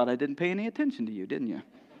 and you thought I didn't pay any attention to you, didn't you?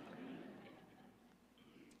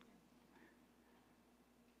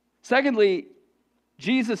 Secondly,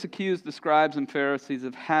 Jesus accused the scribes and Pharisees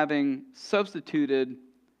of having substituted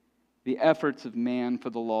the efforts of man for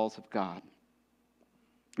the laws of God,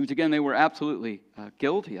 which again they were absolutely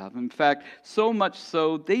guilty of. In fact, so much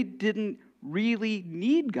so they didn't really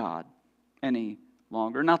need God any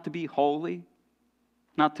longer, not to be holy,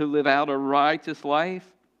 not to live out a righteous life.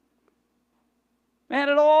 They had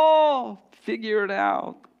it all figured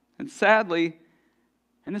out. And sadly,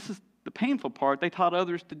 and this is the painful part, they taught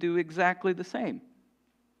others to do exactly the same.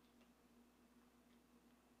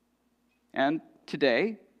 And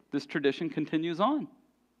today, this tradition continues on,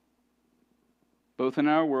 both in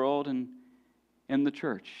our world and in the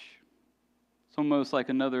church. It's almost like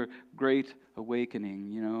another great awakening,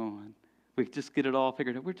 you know. We just get it all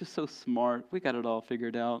figured out. We're just so smart. We got it all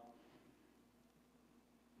figured out.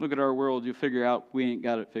 Look at our world, you figure out we ain't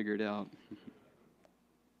got it figured out.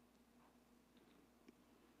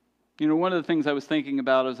 You know, one of the things I was thinking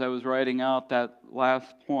about as I was writing out that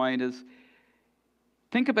last point is,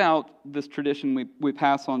 think about this tradition we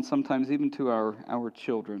pass on sometimes even to our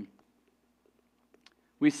children.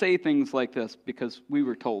 We say things like this because we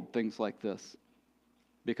were told things like this,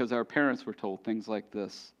 because our parents were told things like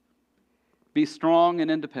this. Be strong and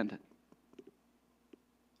independent.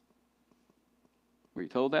 Were you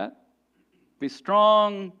told that? Be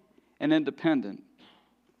strong and independent.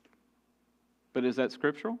 But is that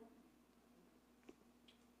scriptural?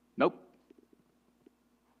 Nope.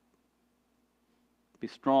 Be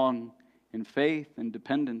strong in faith and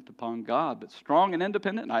dependent upon God. But strong and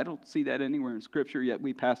independent, I don't see that anywhere in Scripture, yet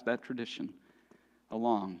we pass that tradition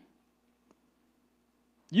along.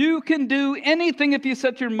 You can do anything if you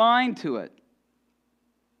set your mind to it.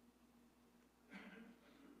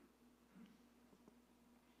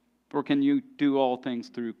 Or can you do all things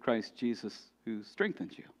through Christ Jesus who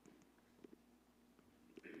strengthens you?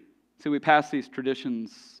 So we pass these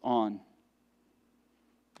traditions on,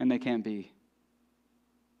 and they can be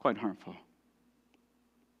quite harmful.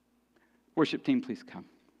 Worship team, please come.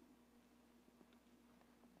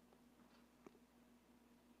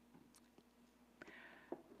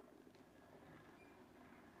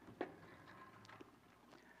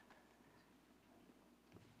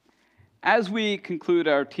 As we conclude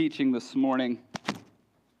our teaching this morning,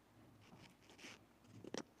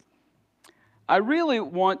 I really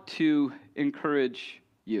want to encourage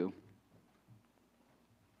you.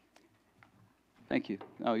 Thank you.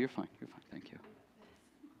 Oh, you're fine. You're fine. Thank you.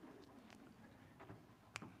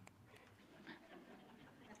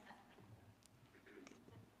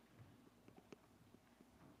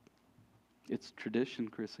 It's tradition,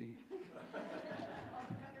 Chrissy.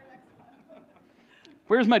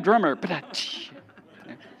 Where's my drummer?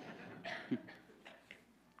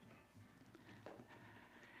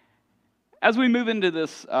 As we move into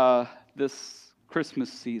this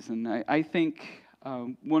Christmas season, I think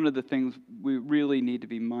one of the things we really need to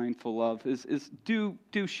be mindful of is do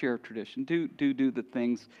share tradition, do the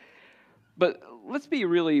things, but let's be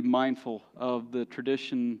really mindful of the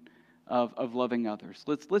tradition of loving others.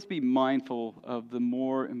 Let's be mindful of the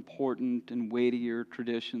more important and weightier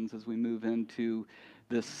traditions as we move into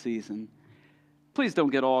this season. Please don't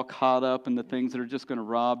get all caught up in the things that are just going to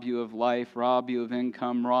rob you of life, rob you of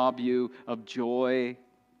income, rob you of joy.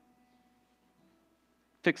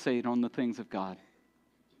 Fixate on the things of God.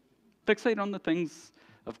 Fixate on the things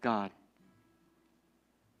of God.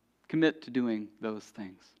 Commit to doing those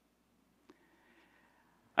things.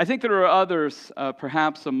 I think there are others,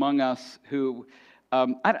 perhaps among us, who,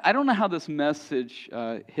 I don't know how this message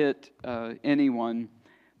hit anyone,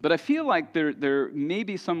 but I feel like there may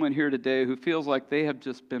be someone here today who feels like they have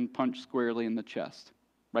just been punched squarely in the chest,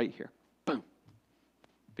 right here. Boom.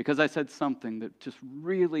 Because I said something that just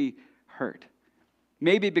really hurt.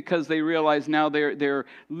 Maybe because they realize now they're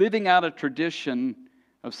living out a tradition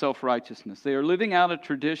of self-righteousness. They are living out a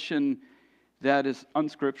tradition that is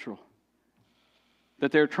unscriptural.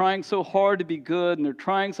 That they're trying so hard to be good and they're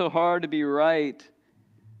trying so hard to be right,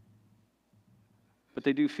 but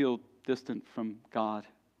they do feel distant from God.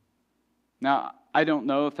 Now, I don't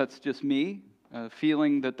know if that's just me,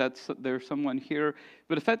 feeling that there's someone here,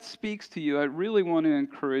 but if that speaks to you, I really want to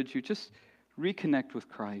encourage you, just reconnect with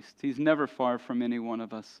Christ. He's never far from any one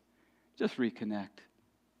of us. Just reconnect.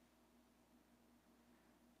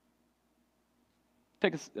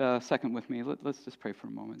 Take a second with me. Let's just pray for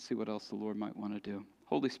a moment, see what else the Lord might want to do.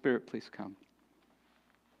 Holy Spirit, please come.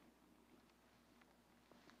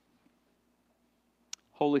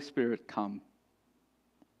 Holy Spirit, come.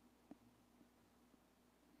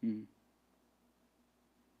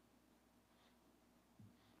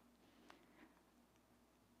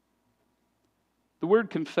 The word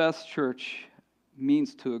confess, church,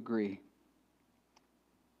 means to agree.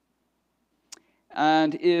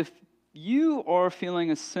 And if you are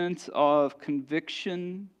feeling a sense of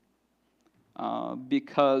conviction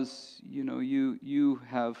because you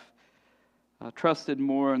have trusted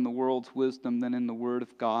more in the world's wisdom than in the Word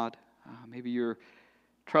of God, maybe you're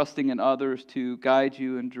trusting in others to guide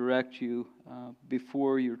you and direct you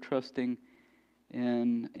before you're trusting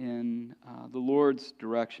in the Lord's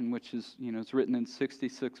direction, which is, it's written in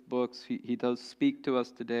 66 books. He does speak to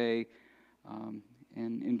us today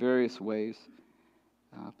in various ways.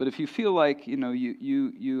 But if you feel like,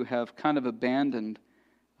 you have kind of abandoned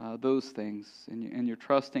those things and you're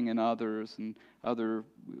trusting in others and other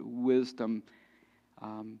wisdom,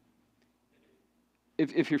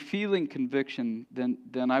 if you're feeling conviction,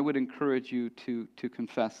 then I would encourage you to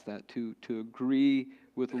confess that, to agree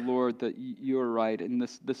with the Lord that you're right, and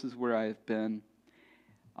this is where I have been.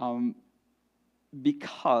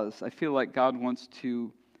 Because I feel like God wants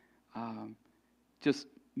to just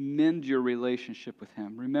mend your relationship with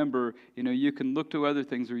Him. Remember, you can look to other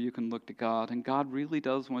things or you can look to God, and God really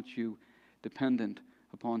does want you dependent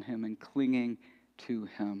upon Him and clinging to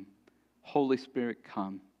Him. Holy Spirit,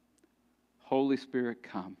 come. Holy Spirit,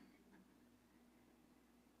 come.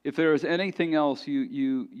 If there is anything else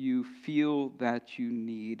you feel that you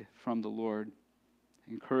need from the Lord,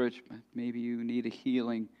 encouragement, maybe you need a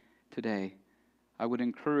healing today, I would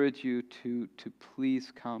encourage you to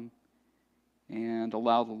please come and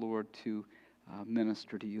allow the Lord to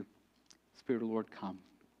minister to you. Spirit of the Lord, come.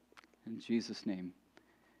 In Jesus' name,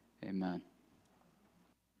 amen.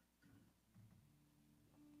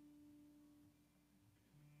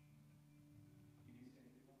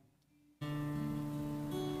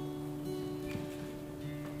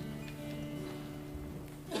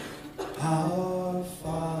 Our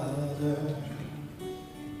Father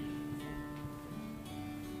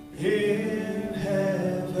in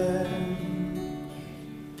heaven,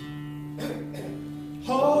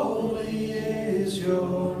 holy is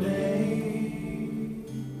your name.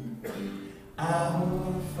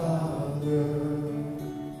 Our Father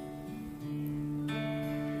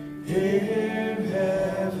in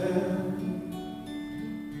heaven,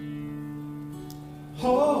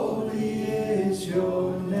 holy is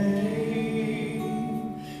your name.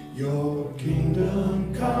 Your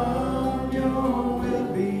kingdom come, your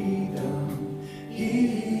will be done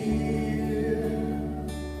here.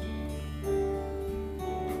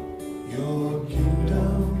 Your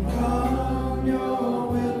kingdom come,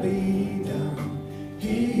 your will be done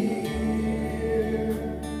here.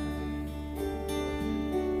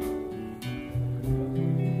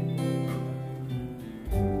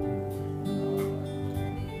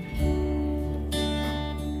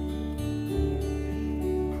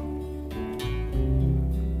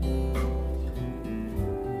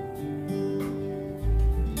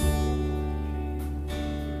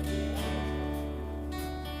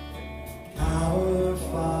 Our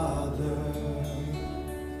Father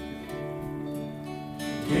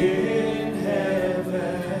in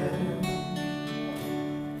heaven,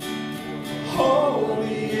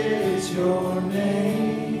 holy is your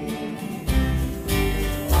name.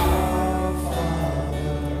 Our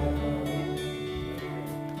Father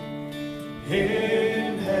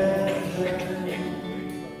in heaven,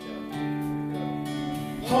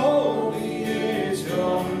 holy is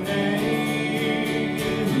your name.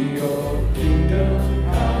 Your kingdom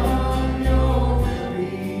come, your will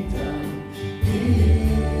be done here.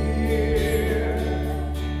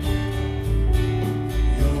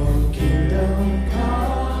 Your kingdom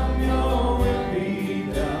come, your will be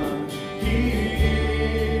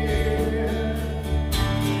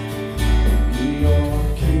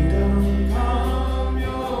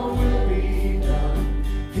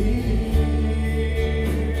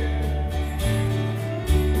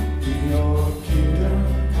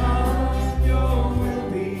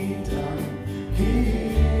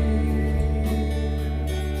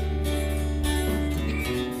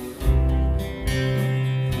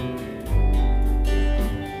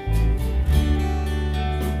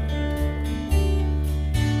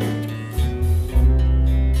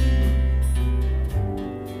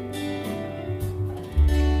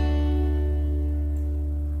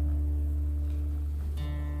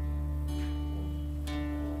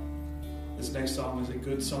this next song is a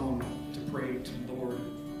good song to pray to the Lord,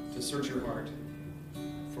 to search your heart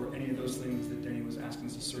for any of those things that Denny was asking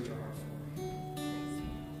us to search our heart for.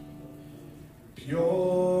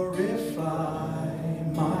 Purify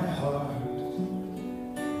my heart,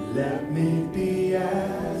 let me be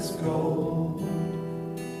as gold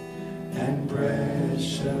and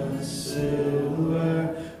precious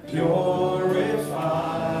silver. Purify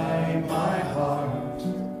my heart,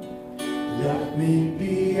 let me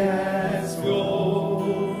be as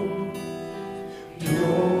gold,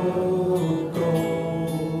 pure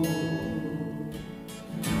gold.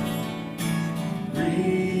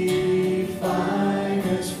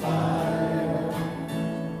 Refiner's fire,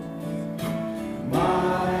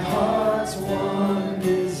 my heart's one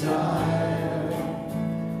desire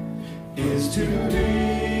is to be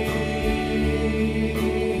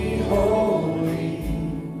holy,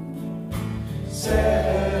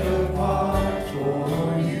 set apart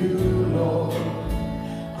for you, Lord.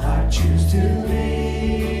 I choose to be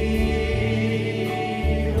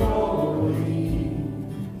holy,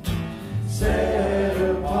 set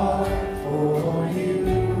apart for you,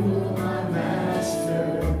 my Master,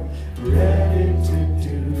 ready to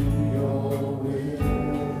do your will.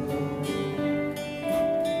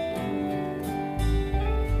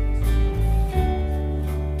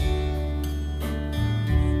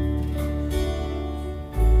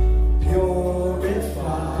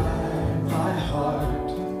 Purify my heart,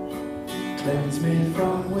 cleanse me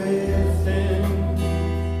from within,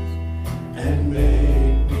 and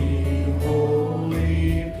make me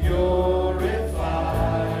holy.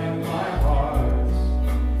 Purify my heart,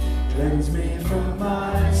 cleanse me from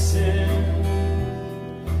my sin,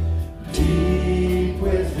 deep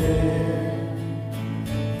within.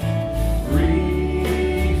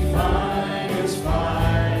 Refiner's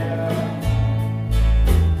fire,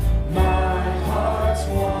 my heart's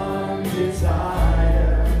one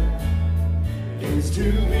desire is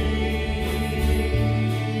to be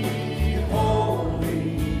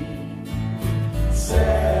holy,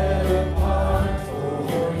 set apart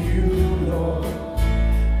for you, Lord.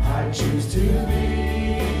 I choose to be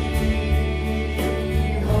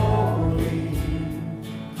holy,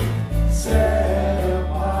 set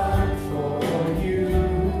apart for you,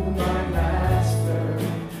 my Master,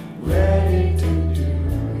 ready to do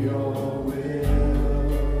your will.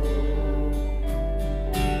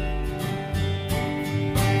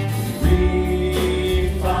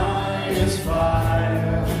 Refiner's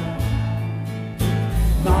fire,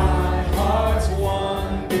 my heart's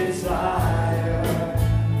one desire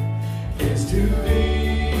is to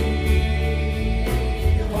be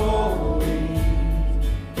holy,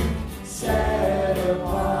 set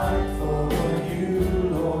apart for you,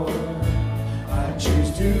 Lord. I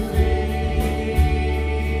choose to be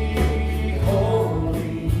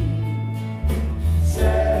holy,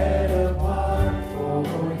 set apart for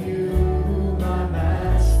you, my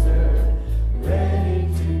Master, ready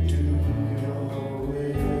to do your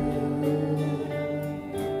will.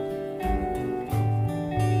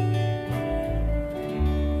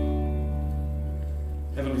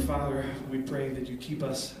 Heavenly Father, we pray that you keep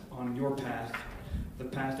us on your path, the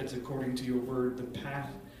path that's according to your word, the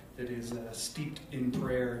path that is steeped in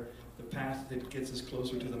prayer, the path that gets us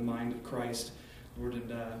closer to the mind of Christ. Lord, and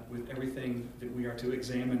with everything that we are to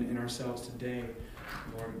examine in ourselves today,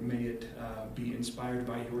 Lord, may it be inspired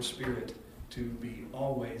by your Spirit to be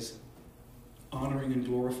always honoring and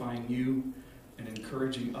glorifying you and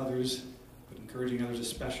encouraging others, but encouraging others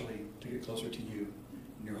especially to get closer to you.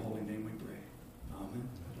 In your holy name we pray. Amen.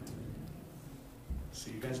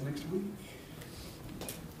 See you guys next week.